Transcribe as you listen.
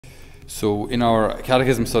So in our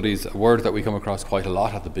catechism studies, a word that we come across quite a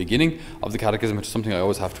lot at the beginning of the catechism, which is something I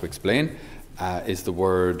always have to explain, is the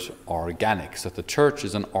word organic. So the church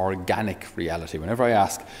is an organic reality. Whenever I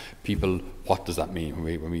ask people, what does that mean?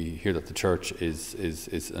 When we hear that the church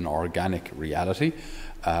is an organic reality,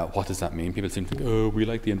 what does that mean? People seem to think, oh, we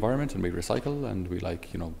like the environment and we recycle and we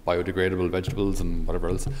like, biodegradable vegetables and whatever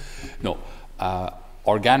else. No,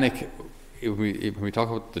 organic. When we talk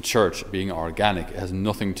about the church being organic, it has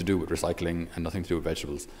nothing to do with recycling and nothing to do with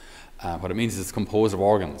vegetables. What it means is it's composed of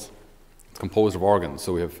organs. It's composed of organs.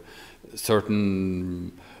 So we have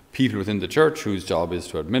certain people within the church whose job is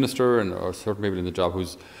to administer, or certain people in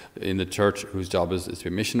the church whose job is to be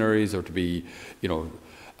missionaries, or to be, to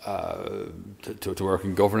work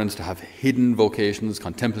in governance, to have hidden vocations,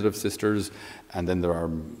 contemplative sisters, and then there are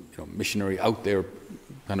missionary out there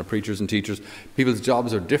kind of preachers and teachers. People's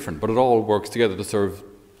jobs are different, but it all works together to serve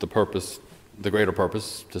the purpose, the greater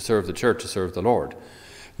purpose, to serve the church, to serve the Lord.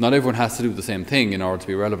 Not everyone has to do the same thing in order to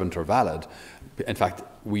be relevant or valid. In fact,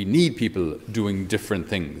 we need people doing different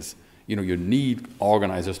things. You need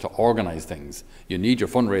organisers to organise things. You need your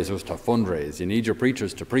fundraisers to fundraise. You need your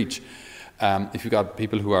preachers to preach. If you've got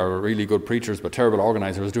people who are really good preachers but terrible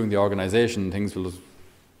organisers doing the organisation, things will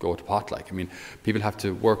go to pot. People have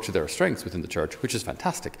to work to their strengths within the church, which is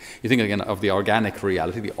fantastic. You think again of the organic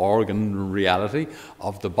reality, the organ reality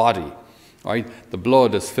of the body. Right? The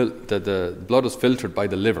blood is the blood is filtered by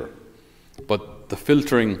the liver, but the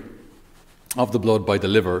filtering of the blood by the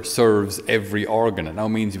liver serves every organ. It now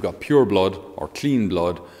means you've got pure blood or clean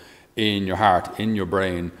blood in your heart, in your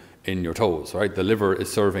brain, in your toes. Right? The liver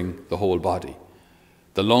is serving the whole body.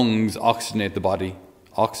 The lungs oxygenate the body,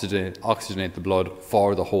 oxygenate the blood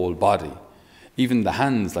for the whole body. Even the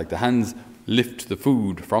hands, lift the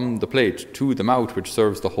food from the plate to the mouth, which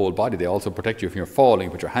serves the whole body. They also protect you if you're falling.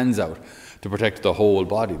 Put your hands out to protect the whole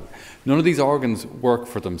body. None of these organs work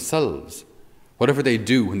for themselves. Whatever they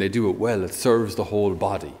do, when they do it well, it serves the whole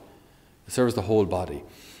body. It serves the whole body.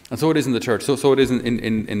 And so it is in the church. So it is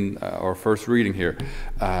in our first reading here.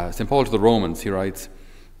 St. Paul to the Romans, he writes,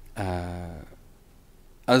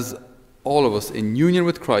 as all of us in union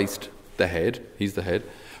with Christ, the head, he's the head,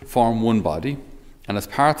 form one body, and as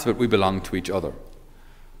parts of it we belong to each other.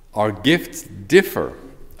 Our gifts differ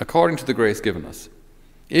according to the grace given us.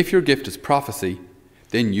 If your gift is prophecy,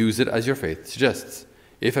 then use it as your faith suggests.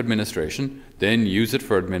 If administration, then use it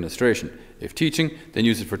for administration. If teaching, then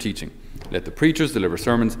use it for teaching. Let the preachers deliver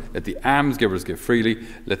sermons, let the almsgivers give freely,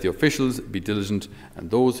 let the officials be diligent,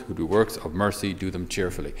 and those who do works of mercy do them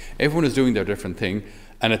cheerfully. Everyone is doing their different thing,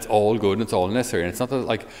 and it's all good and it's all necessary. And it's not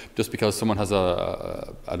that just because someone has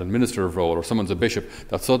an administrative role or someone's a bishop,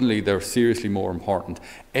 that suddenly they're seriously more important.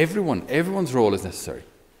 Everyone's role is necessary.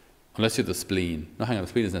 Unless you're the spleen. No, hang on, the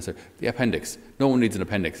spleen is necessary. The appendix. No one needs an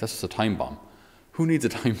appendix. That's just a time bomb. Who needs a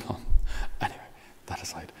time bomb? Anyway, that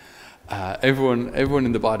aside. Everyone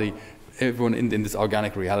in the body, everyone in this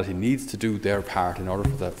organic reality needs to do their part in order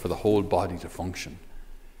for the whole body to function.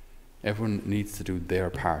 Everyone needs to do their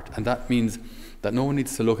part. And that means that no one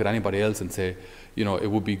needs to look at anybody else and say,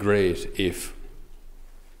 it would be great if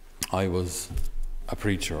I was a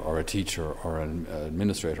preacher or a teacher or an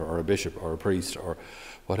administrator or a bishop or a priest or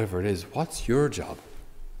whatever it is. What's your job?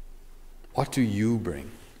 What do you bring?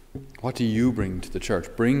 What do you bring to the church?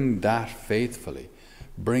 Bring that faithfully.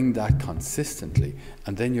 Bring that consistently.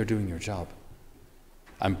 And then you're doing your job.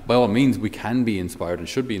 And by all means, we can be inspired and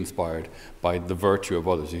should be inspired by the virtue of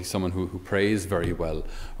others. You see someone who prays very well,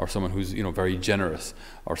 or someone who's very generous,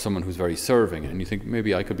 or someone who's very serving, and you think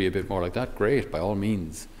maybe I could be a bit more like that. Great, by all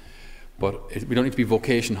means. But we don't need to be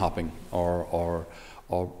vocation hopping or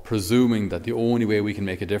presuming that the only way we can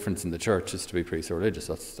make a difference in the church is to be priest or religious.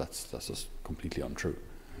 That's just completely untrue.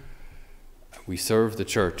 We serve the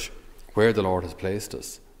church where the Lord has placed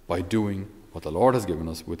us by doing what the Lord has given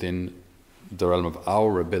us within the realm of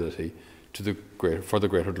our ability for the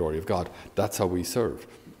greater glory of God. That's how we serve.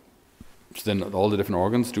 So then all the different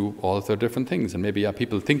organs do all of their different things. And maybe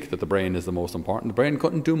people think that the brain is the most important. The brain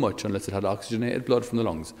couldn't do much unless it had oxygenated blood from the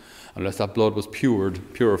lungs, unless that blood was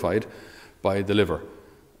purified by the liver,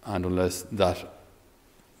 and unless that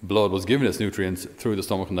blood was given its nutrients through the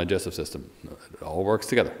stomach and digestive system. It all works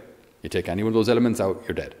together. You take any one of those elements out,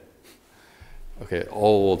 you're dead. Okay,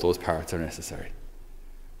 all those parts are necessary.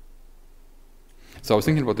 So I was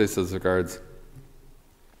thinking about this as regards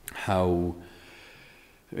how,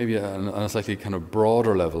 maybe on a slightly kind of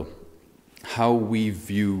broader level, how we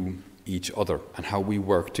view each other and how we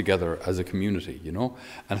work together as a community, And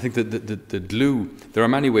I think that the glue, there are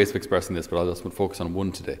many ways of expressing this, but I'll just focus on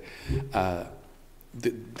one today.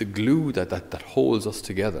 The glue that holds us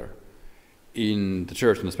together in the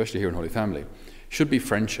church, and especially here in Holy Family, should be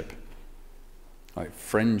friendship. Right?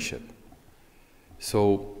 Friendship.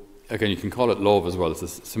 So, again, you can call it love as well. It's a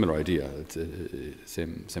similar idea. It's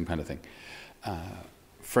same kind of thing.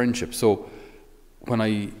 Friendship. So, when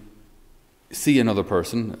I see another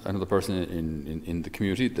person in the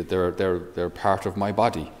community, that they're part of my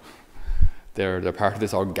body. They're part of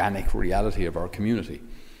this organic reality of our community.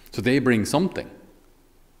 So they bring something.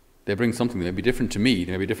 They bring something. They may be different to me.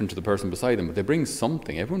 They may be different to the person beside them, but they bring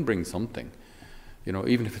something. Everyone brings something. You know,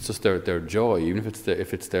 even if it's just their joy, even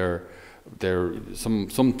if it's their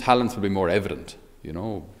some talents will be more evident. You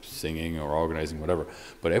know, singing or organizing, whatever.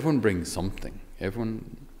 But everyone brings something.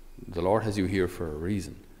 The Lord has you here for a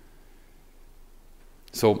reason.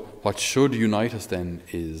 So what should unite us then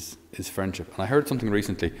is friendship. And I heard something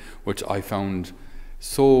recently which I found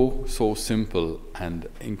so simple and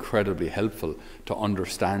incredibly helpful to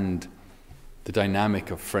understand the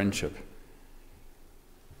dynamic of friendship.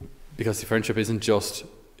 Because friendship isn't just,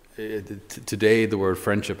 today the word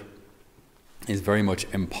friendship is very much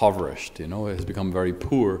impoverished, you know, it has become very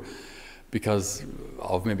poor because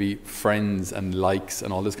of maybe friends and likes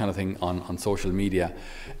and all this kind of thing on social media.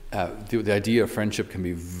 The idea of friendship can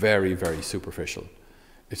be very, very superficial.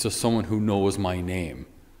 It's just someone who knows my name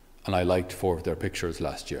and I liked 4 of their pictures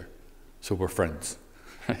last year, so we're friends.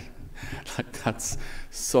 Like, that's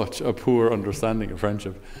such a poor understanding of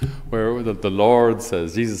friendship, where the Lord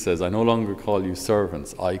says, Jesus says, I no longer call you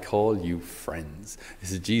servants, I call you friends.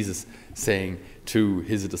 This is Jesus saying to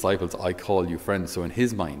his disciples, I call you friends. So in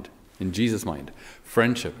his mind, in Jesus' mind,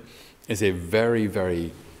 friendship is a very,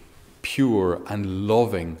 very pure and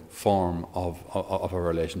loving form of a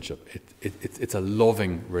relationship. It's a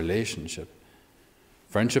loving relationship.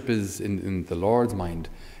 Friendship is, in the Lord's mind,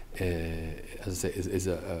 as I say, is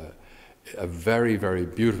a very, very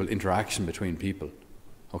beautiful interaction between people.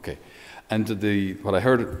 Okay, and what I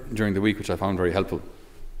heard during the week, which I found very helpful,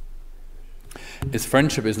 is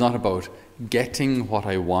friendship is not about getting what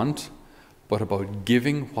I want, but about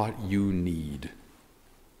giving what you need.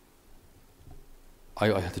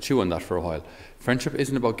 I had to chew on that for a while. Friendship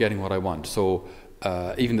isn't about getting what I want. So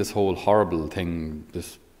even this whole horrible thing,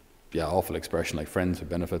 this awful expression like friends with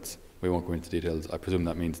benefits, we won't go into details. I presume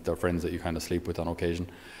that means they're friends that you kind of sleep with on occasion.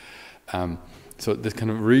 So this kind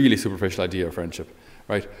of really superficial idea of friendship,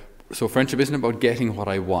 right? So friendship isn't about getting what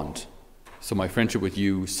I want. So my friendship with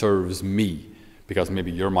you serves me because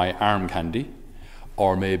maybe you're my arm candy,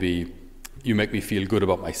 or maybe you make me feel good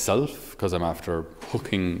about myself because I'm after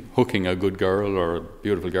hooking a good girl or a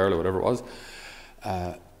beautiful girl or whatever it was,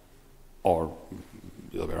 or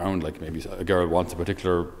the other way around, like maybe a girl wants a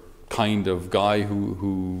particular kind of guy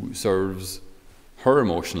who serves her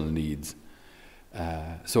emotional needs.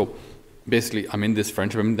 So basically, I'm in this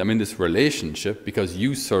friendship, I'm in this relationship because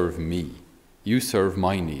you serve me. You serve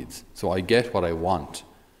my needs. So I get what I want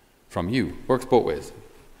from you. Works both ways.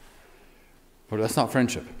 But that's not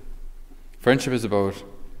friendship. Friendship is about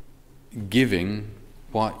giving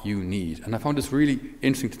what you need. And I found this really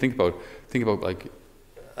interesting to think about. Think about, like,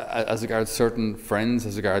 as regards certain friends,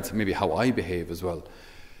 as regards maybe how I behave as well.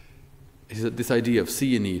 Is that this idea of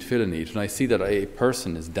see a need, fill a need. When I see that a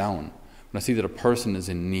person is down, when I see that a person is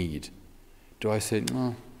in need, do I say,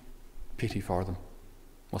 oh, pity for them,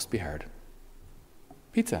 must be hard,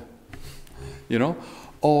 pizza, you know?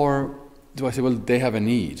 Or do I say, well, they have a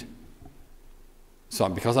need, so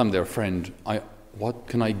because I'm their friend, what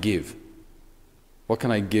can I give? What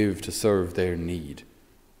can I give to serve their need?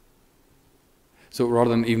 So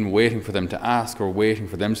rather than even waiting for them to ask, or waiting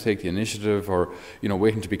for them to take the initiative, or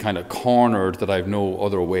waiting to be kind of cornered that I've no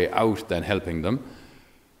other way out than helping them,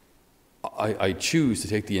 I choose to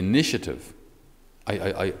take the initiative.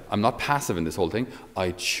 I'm not passive in this whole thing.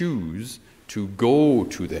 I choose to go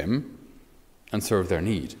to them and serve their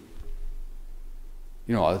need.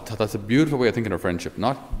 That's a beautiful way of thinking of friendship.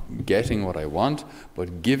 Not getting what I want,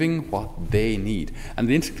 but giving what they need. And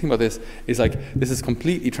the interesting thing about this is, like, this is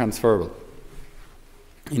completely transferable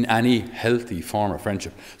in any healthy form of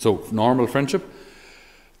friendship. So normal friendship,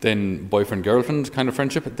 then boyfriend-girlfriend kind of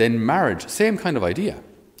friendship, then marriage, same kind of idea.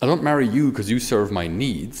 I don't marry you because you serve my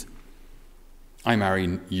needs. I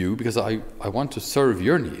marry you because I want to serve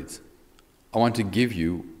your needs. I want to give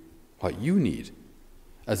you what you need.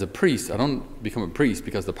 As a priest, I don't become a priest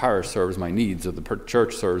because the parish serves my needs or the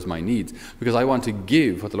church serves my needs, because I want to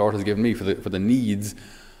give what the Lord has given me for the needs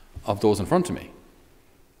of those in front of me.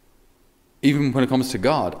 Even when it comes to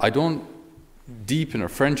God, I don't deepen a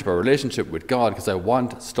friendship or relationship with God because I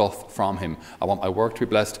want stuff from Him. I want my work to be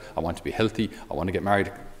blessed. I want to be healthy. I want to get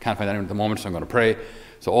married. Can't find anyone at the moment, so I'm going to pray.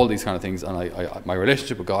 So all these kind of things. And my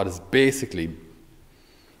relationship with God is basically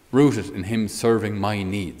rooted in him serving my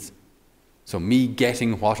needs. So me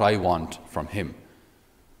getting what I want from him.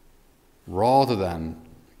 Rather than,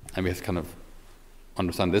 and we have to kind of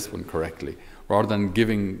understand this one correctly, rather than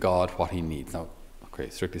giving God what he needs. Now, okay,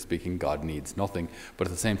 strictly speaking, God needs nothing, but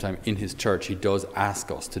at the same time, in his church, he does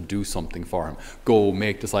ask us to do something for him. Go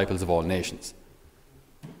make disciples of all nations.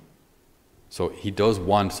 So he does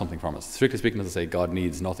want something from us. Strictly speaking, as I say, God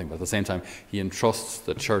needs nothing, but at the same time, he entrusts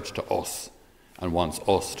the church to us and wants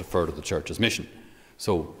us to further the church's mission.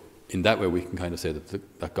 So in that way, we can kind of say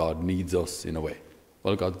that God needs us in a way.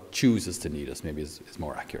 Well, God chooses to need us, maybe is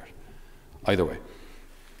more accurate. Either way,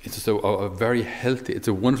 it's just a very healthy, it's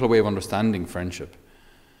a wonderful way of understanding friendship,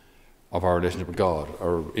 of our relationship with God,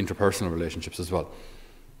 our interpersonal relationships as well.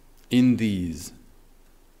 In these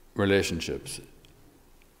relationships,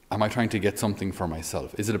 am I trying to get something for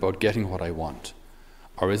myself? Is it about getting what I want?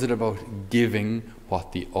 Or is it about giving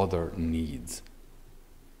what the other needs?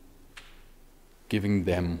 Giving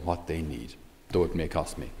them what they need, though it may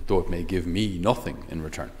cost me, though it may give me nothing in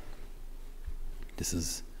return. This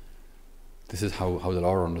is how the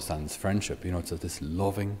Lord understands friendship. You know, it's this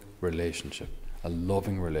loving relationship, a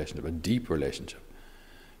deep relationship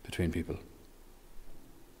between people.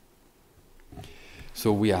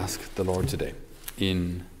 So we ask the Lord today,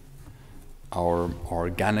 in our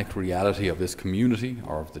organic reality of this community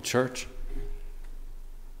or of the church,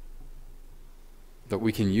 that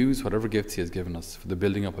we can use whatever gifts he has given us for the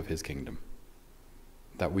building up of his kingdom.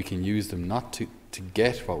 That we can use them not to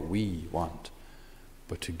get what we want,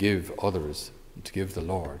 but to give others, to give the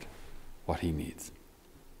Lord what he needs.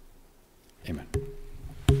 Amen.